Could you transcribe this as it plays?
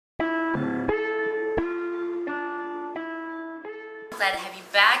glad to have you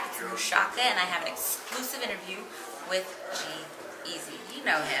back. It's Mushaka, and I have an exclusive interview with G-Eazy. You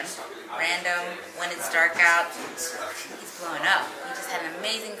know him. Random, when it's dark out, he's blowing up. We just had an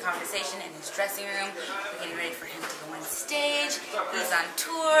amazing conversation in his dressing room. We're getting ready for him to go on stage. He's on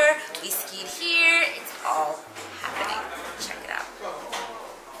tour. We skied here. It's all happening. Check it out.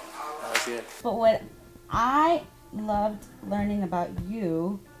 That's good. But what I loved learning about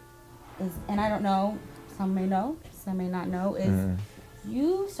you is, and I don't know, some may know, some may not know, is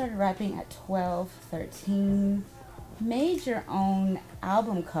you started rapping at 12, 13, made your own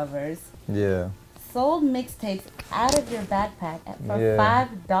album covers, sold mixtapes out of your backpack for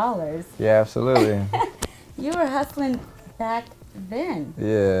 $5. Yeah, absolutely. You were hustling back then.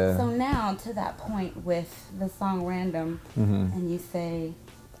 Yeah. So now to that point with the song Random, and you say,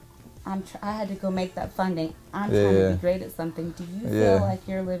 I had to go make that funding. I'm trying to be great at something. Do you feel like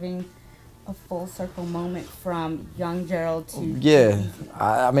you're living a full circle moment from young Gerald to G-Eazy?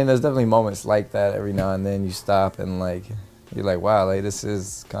 I mean, there's definitely moments like that every now and then. You stop and like you're like, wow, like this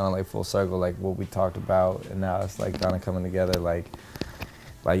is kind of like full circle, like what we talked about, and now it's like kind of coming together. Like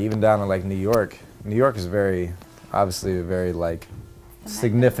even down to like New York. New York is very obviously a very like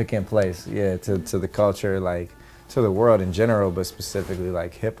significant place, to the culture, like to the world in general, but specifically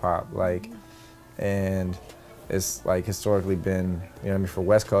like hip hop, like, and it's like historically been, you know what I mean, for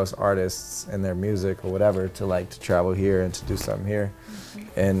West Coast artists and their music or whatever to like to travel here and to do something here,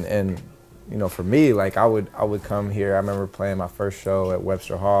 and you know, for me, like I would come here. I remember playing my first show at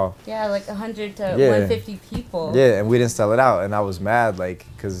Webster Hall. Yeah, like 100 to 150 people. Yeah, and we didn't sell it out, and I was mad, like,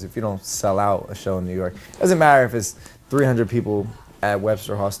 because if you don't sell out a show in New York, it doesn't matter if it's 300 people at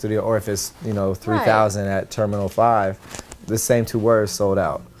Webster Hall Studio or if it's, you know, 3,000 at Terminal 5, the same two words sold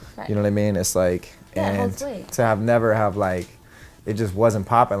out. You know what I mean? It's like, and to never have like, it just wasn't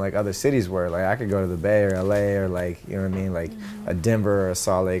popping like other cities were. Like I could go to the Bay or LA or like, you know what I mean, like a Denver or a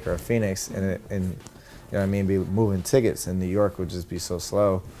Salt Lake or a Phoenix, and you know what I mean, be moving tickets, and New York would just be so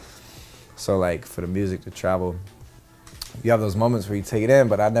slow. So like for the music to travel, you have those moments where you take it in,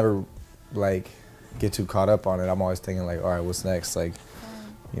 but I never like get too caught up on it. I'm always thinking like, all right, what's next? Like,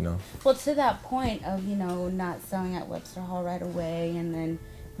 you know. Well, to that point of, you know, not selling at Webster Hall right away, and then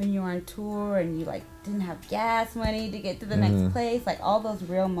when you were on tour and you like didn't have gas money to get to the next place, like all those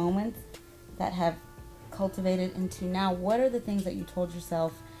real moments that have cultivated into now, what are the things that you told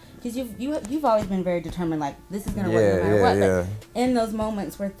yourself? Because you've always been very determined, like this is gonna work no matter what. But in those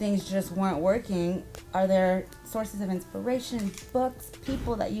moments where things just weren't working, are there sources of inspiration, books,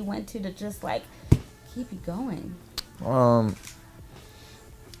 people that you went to just like keep you going?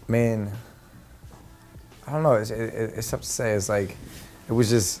 Man, I don't know. It's tough to say. It's like it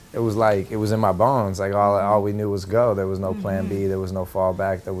was like it was in my bones. Like all we knew was go. There was no plan B. There was no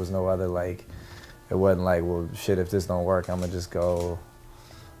fallback. There was no other like. It wasn't like, well, shit, if this don't work, I'm gonna just go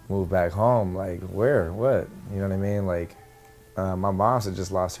move back home. Like where? What? You know what I mean? Like my mom had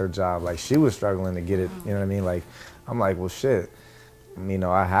just lost her job. Like she was struggling to get it. You know what I mean? Like I'm like, well, shit. You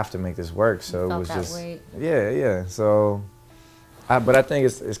know, I have to make this work. So it was just So. But I think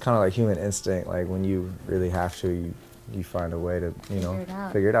it's kind of like human instinct. Like when you really have to, you find a way to, you know,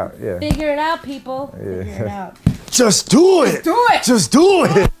 figure it out. Yeah. Figure it out, people. Figure it out. Just do it. Just do it. Just do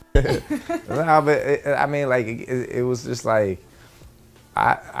it. No, but I mean, like it was just like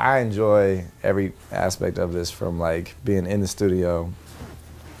I enjoy every aspect of this, from like being in the studio.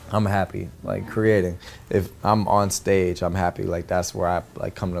 I'm happy, like creating. If I'm on stage, I'm happy. Like that's where I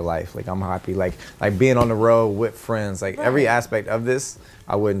like come to life. Like I'm happy. Like being on the road with friends. Like every aspect of this,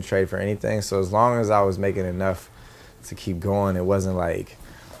 I wouldn't trade for anything. So as long as I was making enough to keep going, it wasn't like,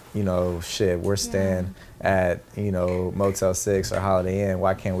 you know, shit, we're staying at, you know, Motel 6 or Holiday Inn.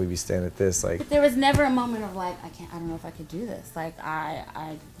 Why can't we be staying at this? Like, but there was never a moment of like, I don't know if I could do this. Like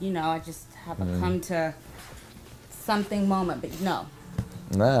you know, I just have a come to something moment. But no.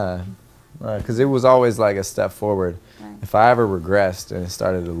 Nah, because it was always like a step forward. If I ever regressed and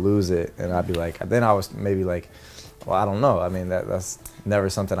started to lose it, and I'd be like, then I was maybe like, well, I don't know. I mean, that's never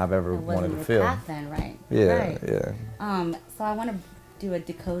something I've ever wanted to feel. Path then, right? Yeah. So I want to do a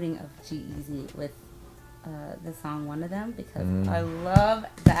decoding of G-Eazy with the song One of Them, because I love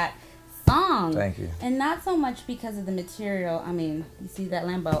that song. Thank you. And not so much because of the material. I mean, you see that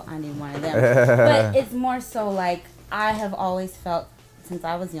Lambo, I need one of them. But it's more so like, I have always felt, since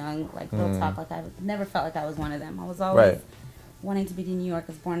I was young, like real talk, like I never felt like I was one of them. I was always wanting to be in New York.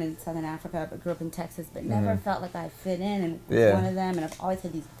 I was born in Southern Africa, but grew up in Texas, but never felt like I fit in and was one of them. And I've always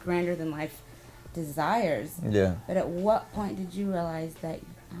had these grander than life desires. Yeah. But at what point did you realize that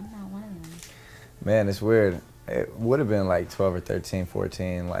I'm not one of them? Man, it's weird. It would have been like 12 or 13,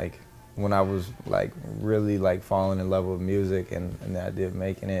 14. Like when I was like really like falling in love with music and the idea of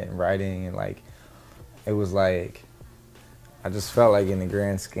making it and writing, and like it was like I just felt like in the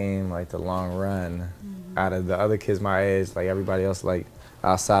grand scheme, like the long run, out of the other kids my age, like everybody else, like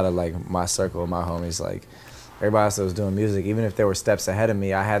outside of like my circle, my homies, like everybody else that was doing music, even if they were steps ahead of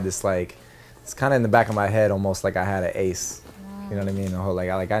me, I had this like, it's kind of in the back of my head, almost like I had an ace. You know what I mean? The whole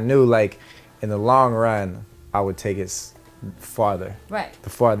like I knew like in the long run I would take it farther, right? The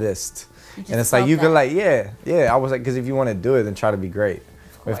farthest. And it's like you could like yeah. I was like, because if you want to do it, then try to be great.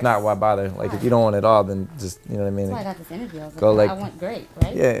 If not, why bother? Like if you don't want it all, then just, you know what I mean. That's why I got this interview. I was go like, like, I want great,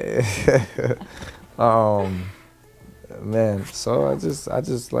 right? Yeah. Man. So I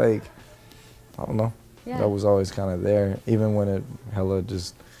just like, I don't know. Yeah. That was always kind of there, even when it hella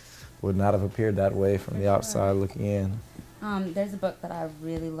just would not have appeared that way from the outside looking in. There's a book that I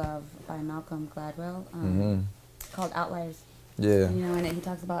really love by Malcolm Gladwell called Outliers. Yeah. You know, in it he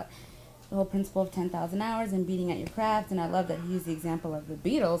talks about the whole principle of 10,000 hours and beating at your craft, and I love that he used the example of the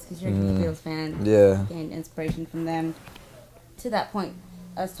Beatles, because you're a huge Beatles fan. Yeah. Gained inspiration from them. To that point,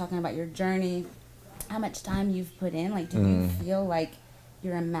 us talking about your journey, how much time you've put in, like, do you feel like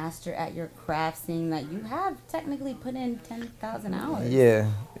you're a master at your craft, seeing that you have technically put in 10,000 hours? Yeah.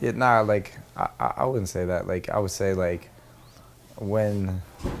 Nah, like, I wouldn't say that. Like, I would say, like, when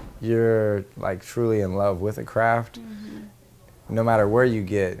you're, like, truly in love with a craft, no matter where you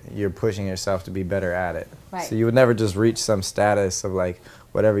get, you're pushing yourself to be better at it. Right. So you would never just reach some status of, like,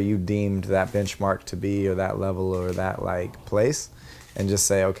 whatever you deemed that benchmark to be, or that level, or that, like, place, and just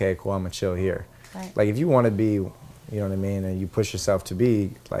say, okay, cool, I'm gonna chill here. Right. Like, if you want to be, you know what I mean, and you push yourself to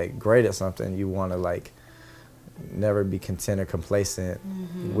be, like, great at something, you want to, like, never be content or complacent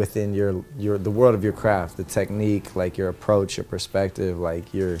within the world of your craft, the technique, like, your approach, your perspective,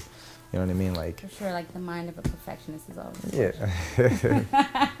 like, your, you know what I mean, like. For sure, like, the mind of a perfectionist is always. Yeah.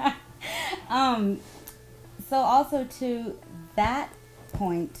 So also to that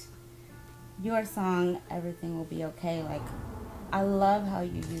point, your song, Everything Will Be Okay, like, I love how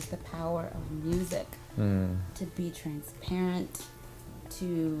you use the power of music to be transparent,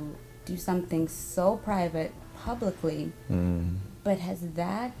 to do something so private publicly, but has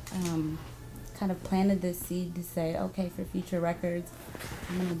that kind of planted this seed to say, okay, for future records,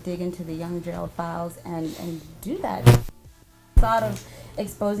 I'm going to dig into the Young Gerald files and do that? Thought of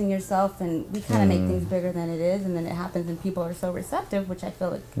exposing yourself, and we kind of make things bigger than it is, and then it happens and people are so receptive, which I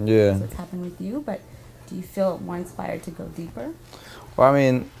feel like that's what's happened with you, but do you feel more inspired to go deeper? Well, I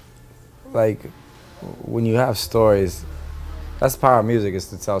mean, like, when you have stories, that's the power of music, is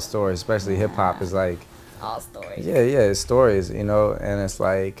to tell stories, especially hip-hop is like... all stories. Yeah, it's stories, you know, and it's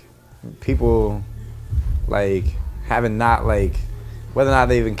like people, like, having not, like, whether or not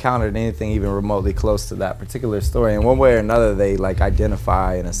they've encountered anything even remotely close to that particular story, in one way or another, they, like,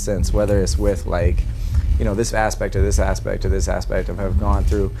 identify in a sense, whether it's with, like, you know, this aspect or this aspect or this aspect of have gone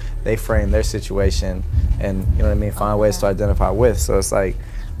through, they frame their situation and, you know what I mean, find ways to identify with. So it's like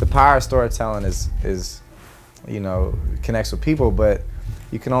the power of storytelling is, you know, connects with people, but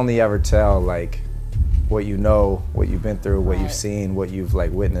you can only ever tell, like, what you know, what you've been through, what you've seen, what you've,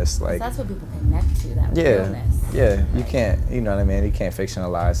 like, witnessed. Like, that's what people connect to, that realness. Yeah, you can't, you know what I mean, you can't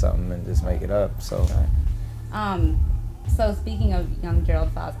fictionalize something and just make it up, so. So speaking of Young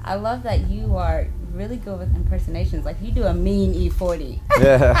Gerald files, I love that you are really good with impersonations. Like, you do a mean E40.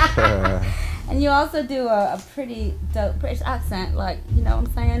 Yeah. And you also do a pretty dope British accent, like, you know what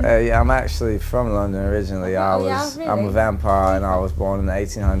I'm saying? Yeah, I'm actually from London originally. Really? I'm a vampire, and I was born in the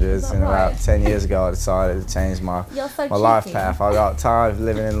 1800s, and about 10 years ago I decided to change my life path. I got tired of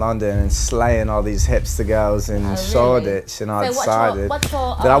living in London and slaying all these hipster girls in Shoreditch, and I decided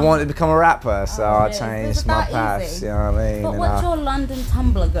that I wanted to become a rapper, so I changed my path, you know what I mean? But what's your London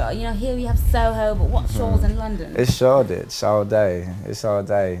Tumblr, girl? You know, here we have Soho, but what's yours in London? It's Shoreditch all day. It's all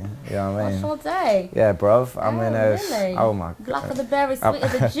day, you know what I mean? All day? Yeah, bruv. I'm in a... Really? Oh, my God. Black of the berry, sweet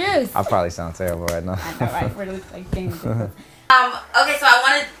of the juice. I probably sound terrible right now. I know, right? For the like things. Okay, so I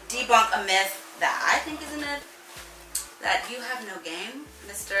want to debunk a myth that I think is a myth, that you have no game,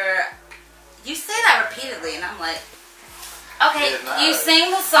 Mr. You say that repeatedly, and I'm like, okay, you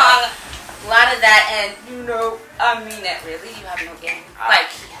sing the song, a lot of that, and you know, I mean it, really? You have no game. Like,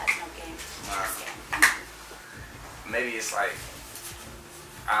 he has no game. Maybe it's like,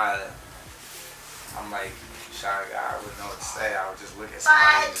 I'm like, shy guy, I wouldn't know what to say. I would just look at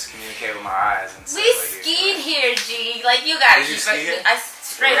somebody and just communicate with my eyes. And we skied here, G. Like, you gotta keep it. I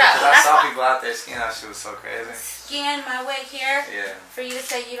straight up. Because I saw people out there skiing. That shit was so crazy. Skiing my way here. Yeah. For you to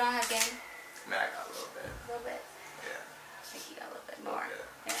say you don't have game. I mean, I got a little bit. A little bit. Yeah. I think you got a little bit more.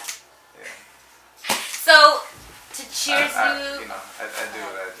 Yeah. So, to cheers you. You know, I do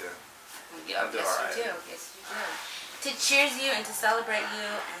what I do. Yes, you do. Yes, you do. To cheers you and to celebrate you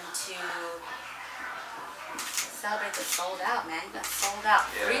and to celebrate the sold out, man. You got sold out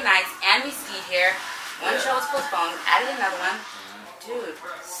 3 nights, and we skied here. One show was postponed, added another one. Dude,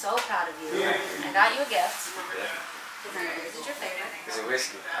 so proud of you. I got you a gift. This is your favorite. Is it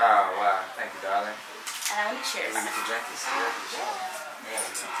whiskey? Oh, wow. Thank you, darling. And I want to cheers. We can drink this.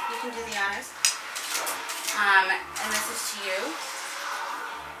 You can do the honors. And this is to you.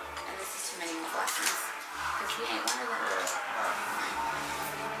 And this is to many more blessings. Because we ain't one of them.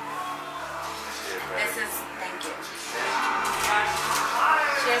 This is, thank you.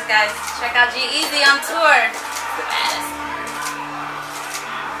 Cheers, guys. Check out G-Eazy on tour. The best.